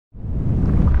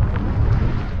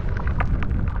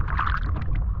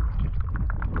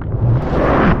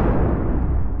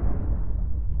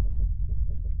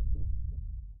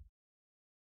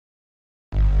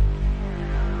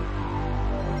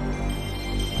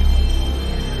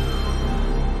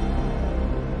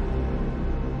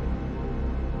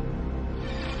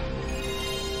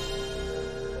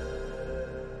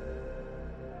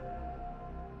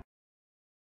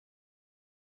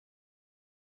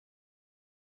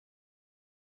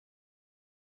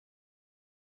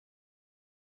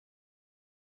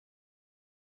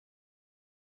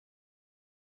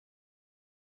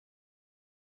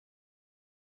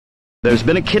There's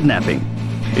been a kidnapping.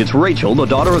 It's Rachel, the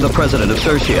daughter of the President of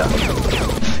Sercia.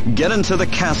 Get into the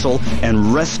castle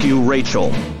and rescue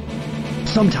Rachel.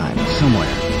 Sometime,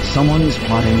 somewhere, someone is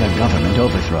plotting a government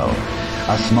overthrow.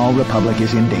 A small republic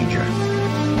is in danger.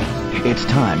 It's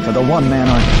time for the one-man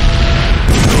army.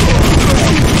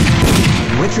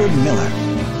 Richard Miller.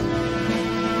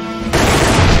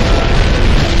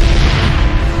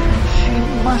 She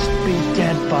must be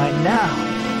dead by now.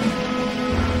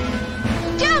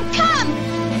 Don't come!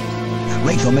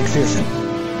 Rachel MacPherson.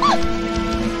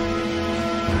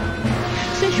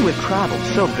 Since you have traveled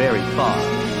so very far,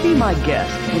 be my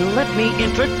guest and let me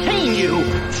entertain you!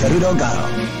 Sherudo Garo.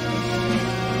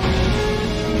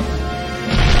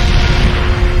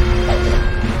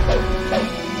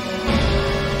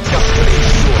 Just to be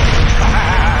sure.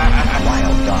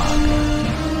 Wild dog.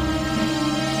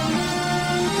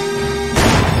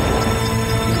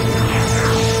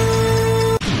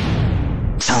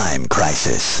 Time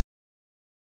crisis.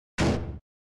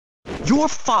 Your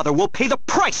father will pay the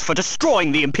price for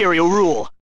destroying the Imperial rule!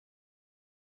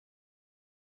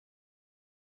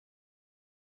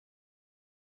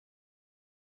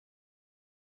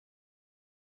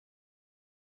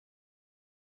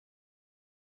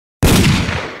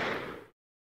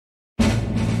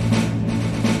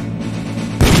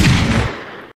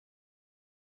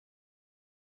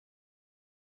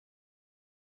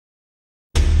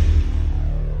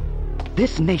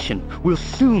 This nation will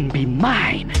soon be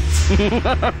mine!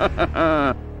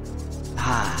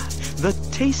 Ah, the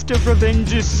taste of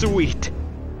revenge is sweet.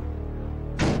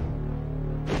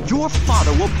 Your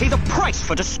father will pay the price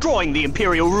for destroying the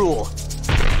Imperial rule!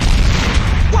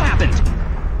 What happened?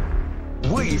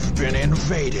 We've been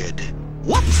invaded.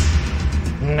 What?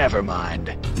 Never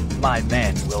mind. My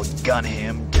men will gun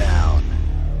him down.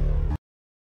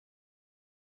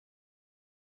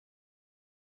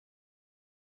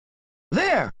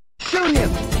 There! Shoot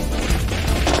him!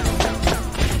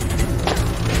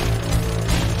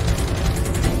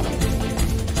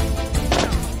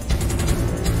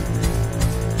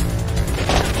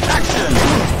 Action!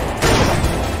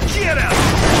 Get him!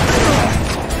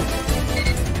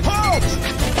 Halt!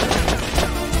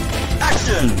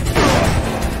 Action!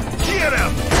 Get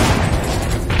him!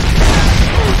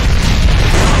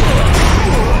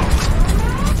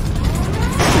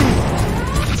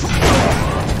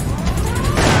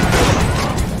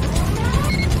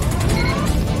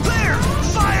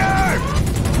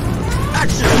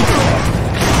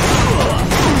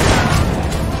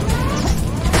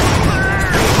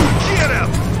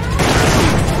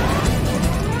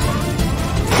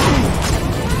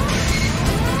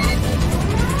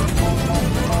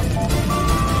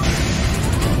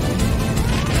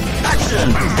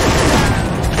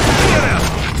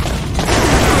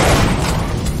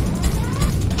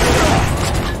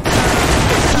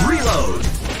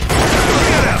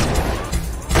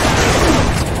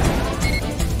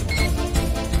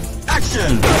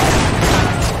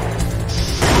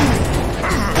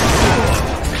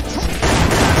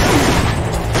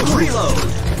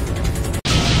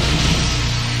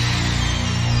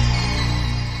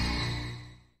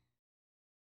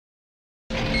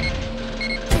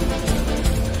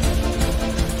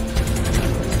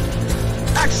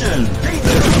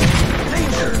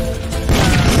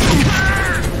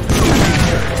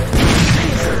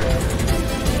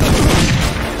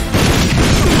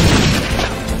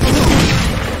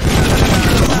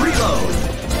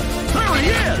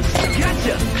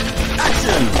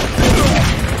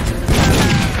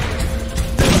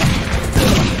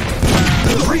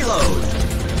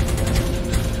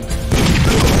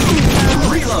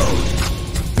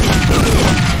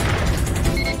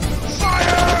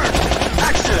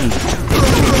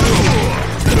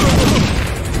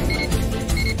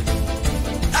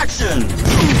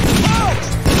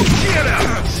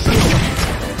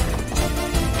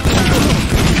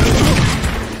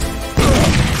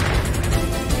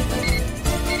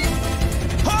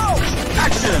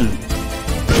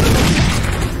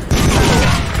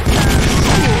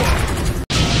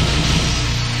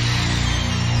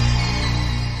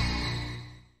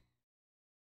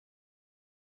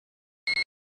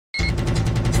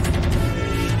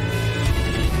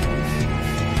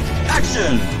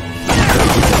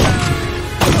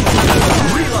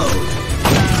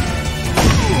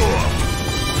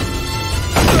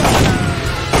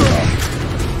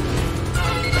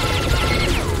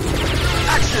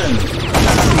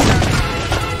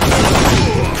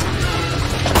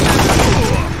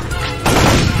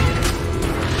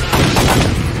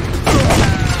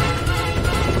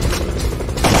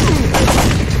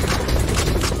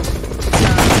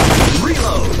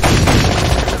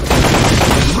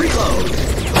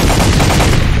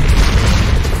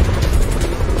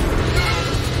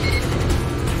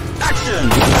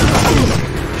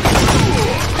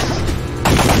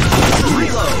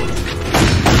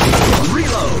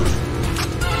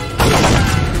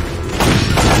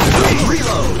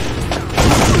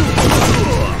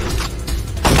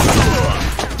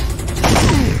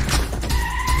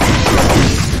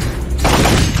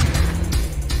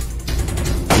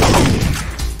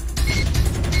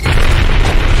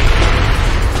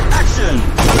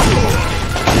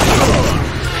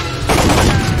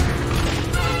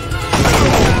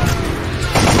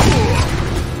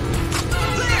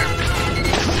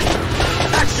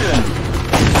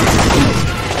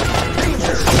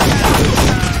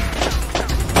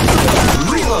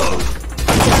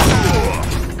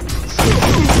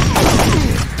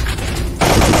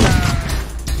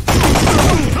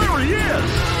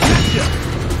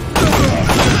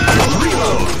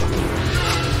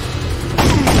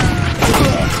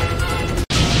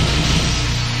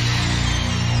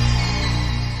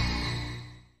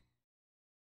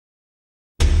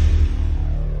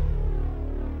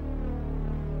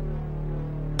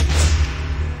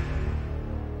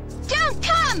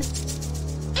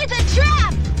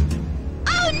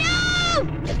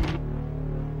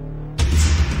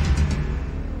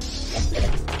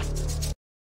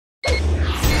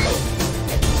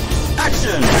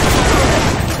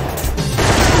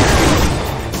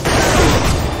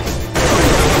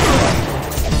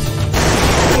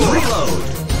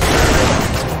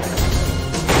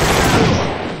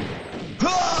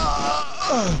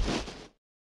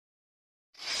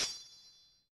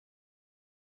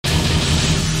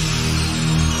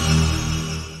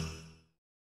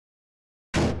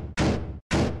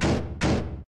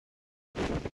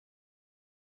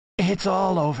 It's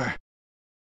all over.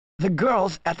 The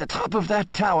girl's at the top of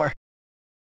that tower.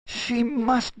 She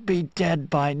must be dead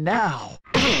by now.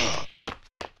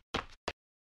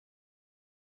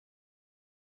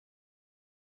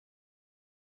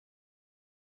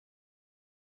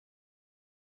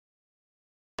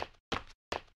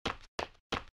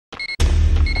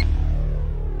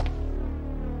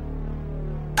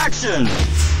 Action!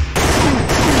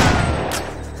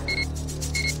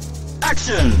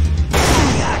 Action!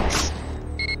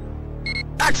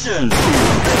 Action!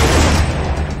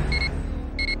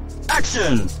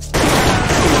 Action!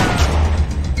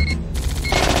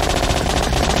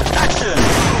 Action!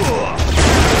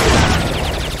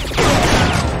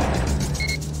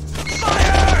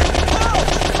 Fire!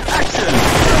 Action!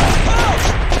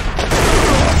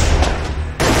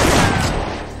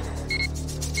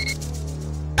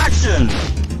 Action!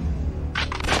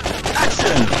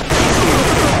 Action!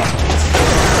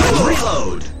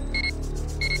 Reload!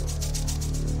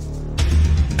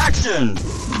 Action!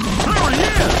 Oh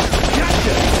yeah!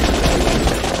 Gotcha!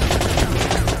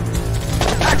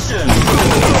 Action!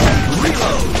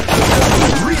 Reload!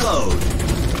 Reload!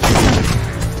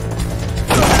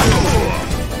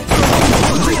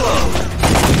 Reload!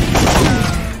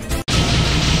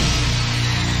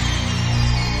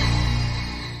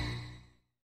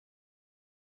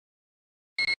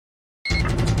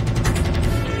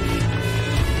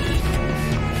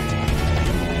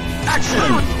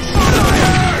 Action!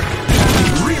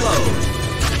 Reload!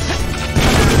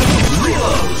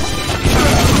 Reload!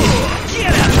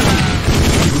 Get out!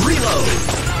 Reload!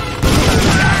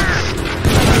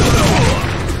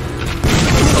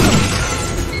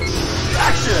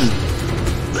 Action!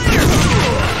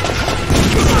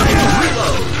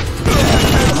 Reload!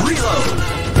 Reload!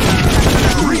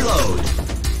 Reload!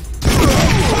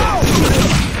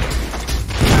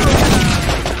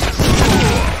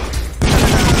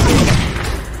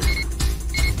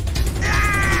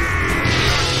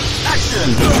 Action!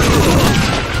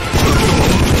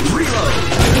 Reload!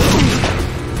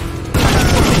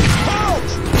 Halt!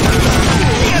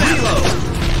 Reload!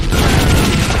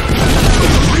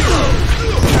 Reload!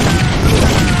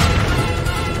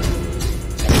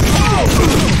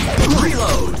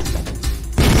 Reload!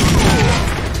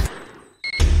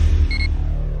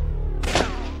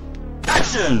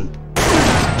 Action!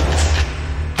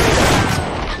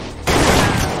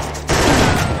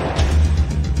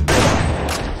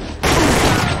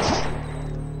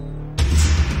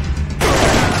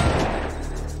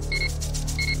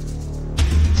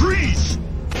 Freeze!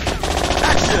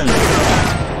 Action!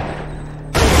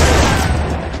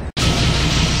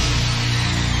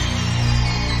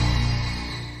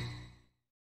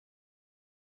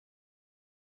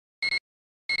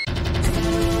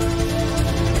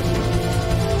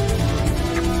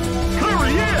 Here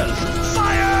he is!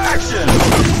 Fire! Action!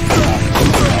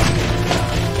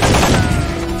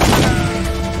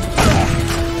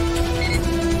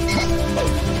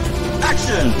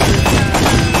 Action!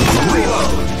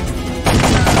 Reload!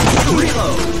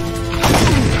 Reload!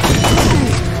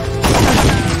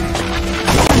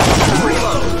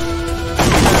 Reload!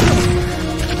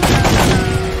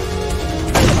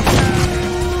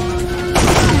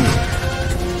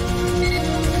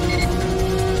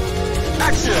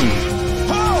 Action!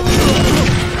 Halt!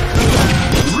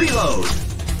 Reload!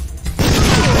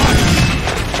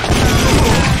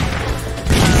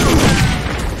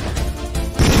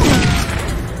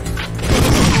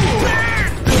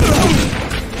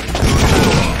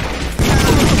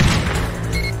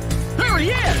 There he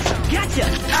is! Gotcha!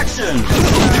 Action!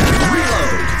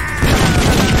 Reload!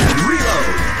 Reload!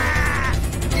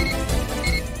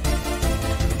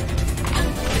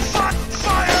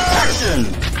 Fire! Action!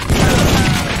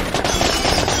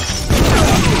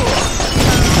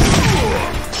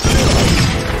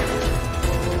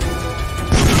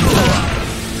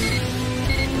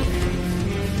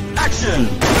 Action!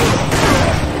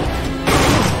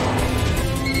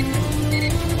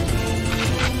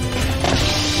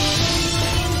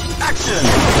 Action!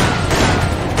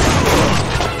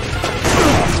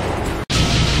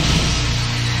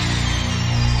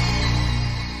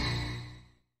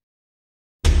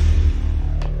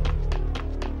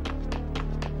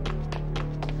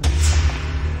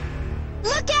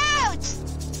 Look out!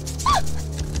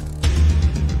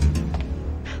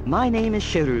 My name is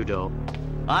Sherudo.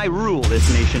 I rule this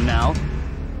nation now.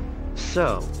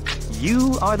 So,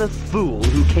 you are the fool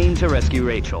who came to rescue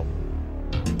Rachel.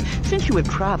 Since you have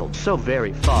traveled so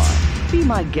very far, be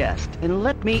my guest and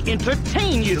let me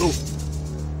entertain you!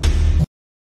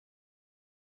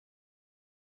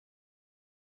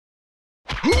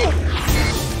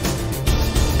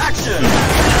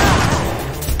 Action!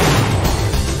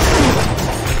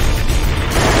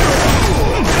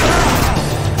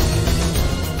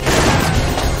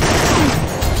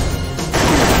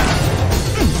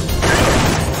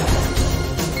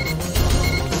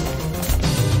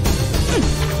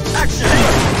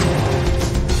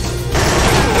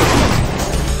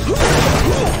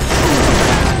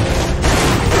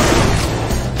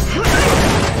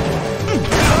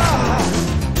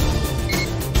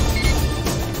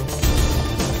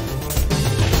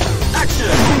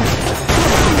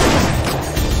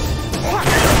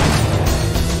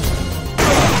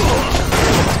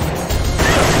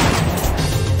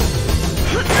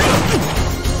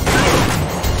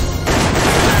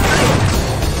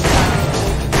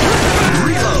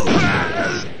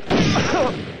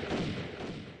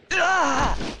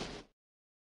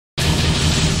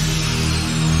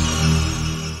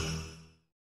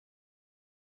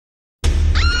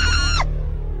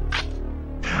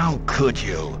 could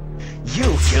you?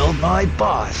 You killed my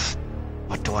boss.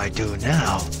 What do I do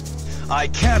now? I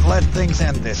can't let things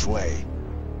end this way.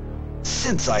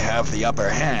 Since I have the upper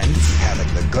hand,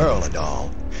 having the girl and all,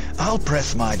 I'll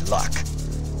press my luck.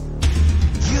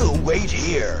 You wait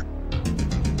here.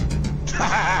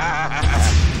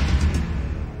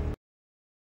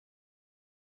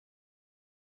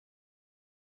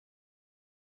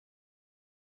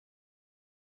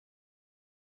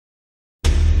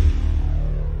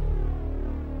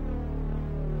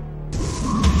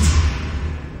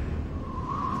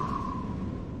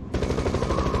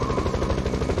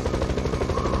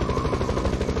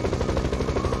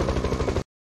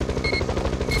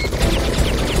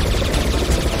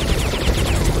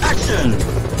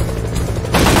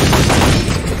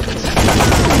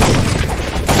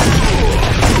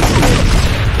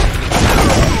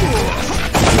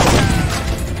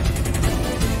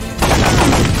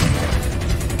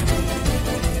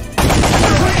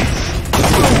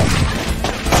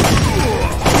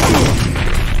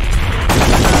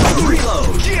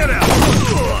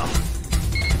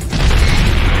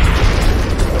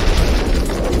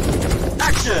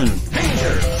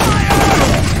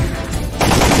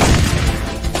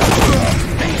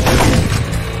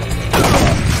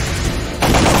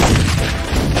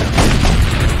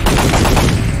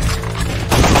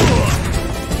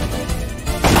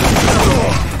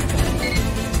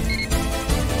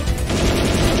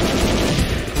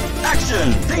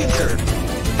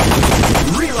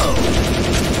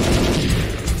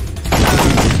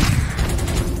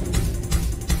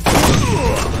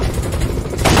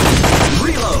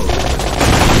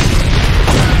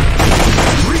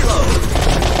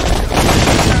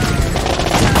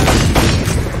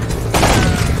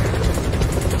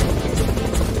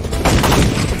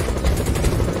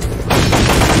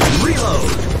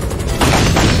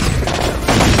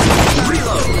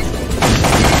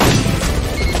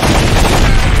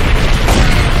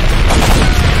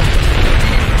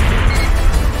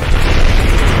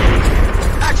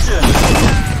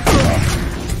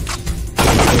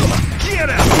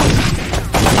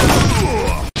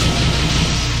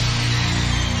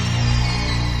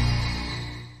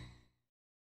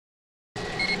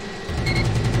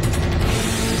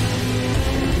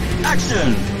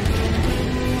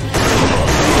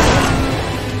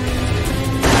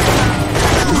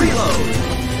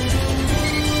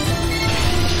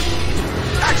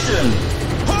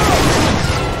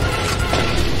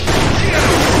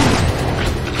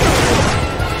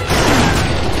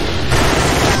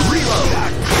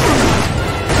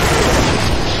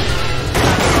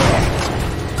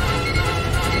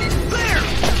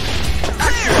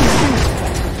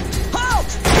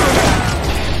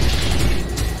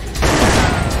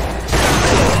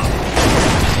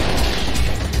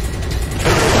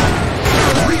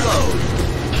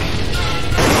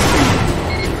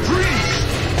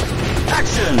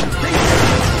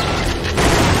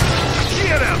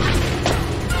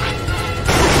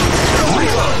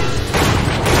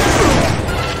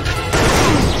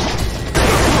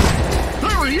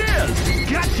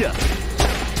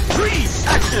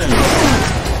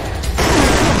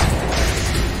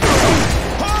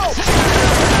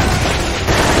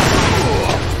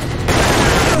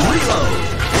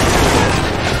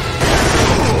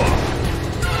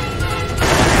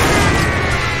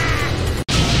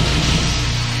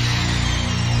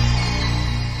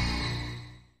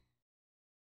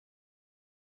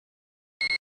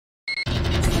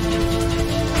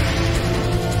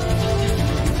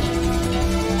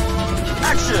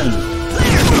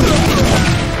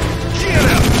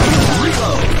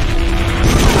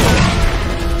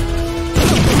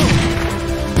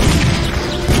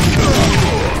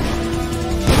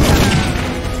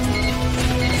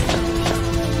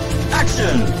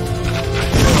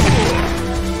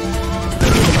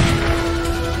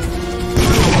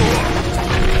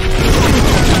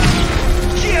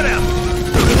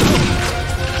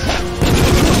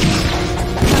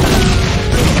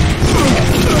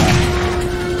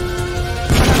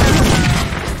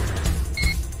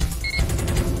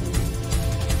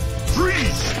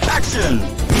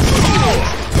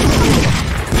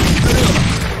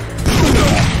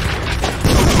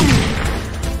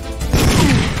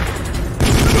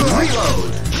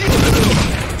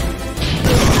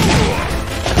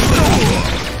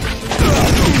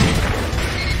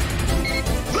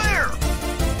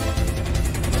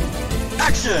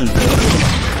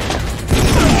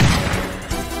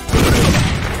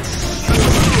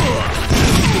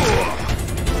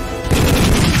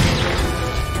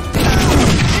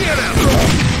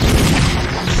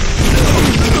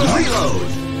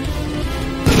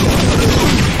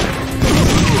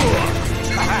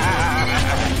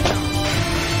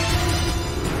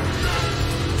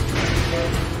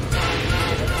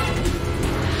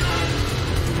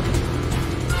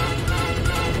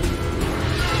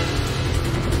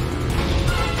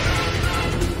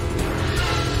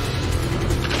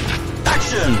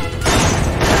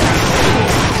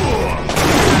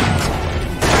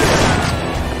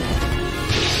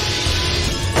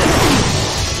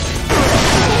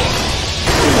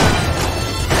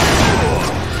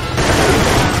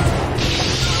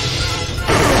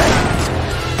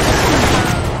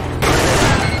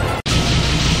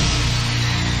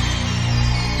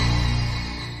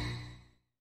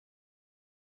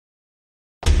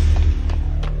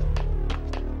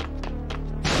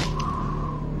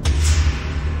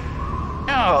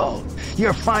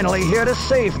 You're finally here to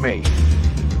save me.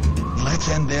 Let's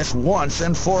end this once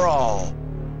and for all.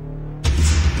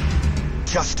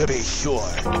 Just to be sure.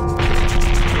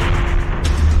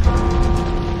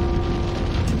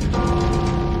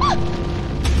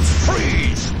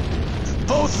 Freeze!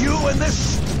 Both you and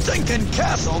this stinking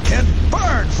castle can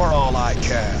burn for all I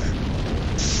care.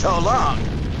 So long.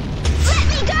 Let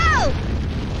me go!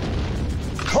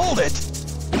 Hold it!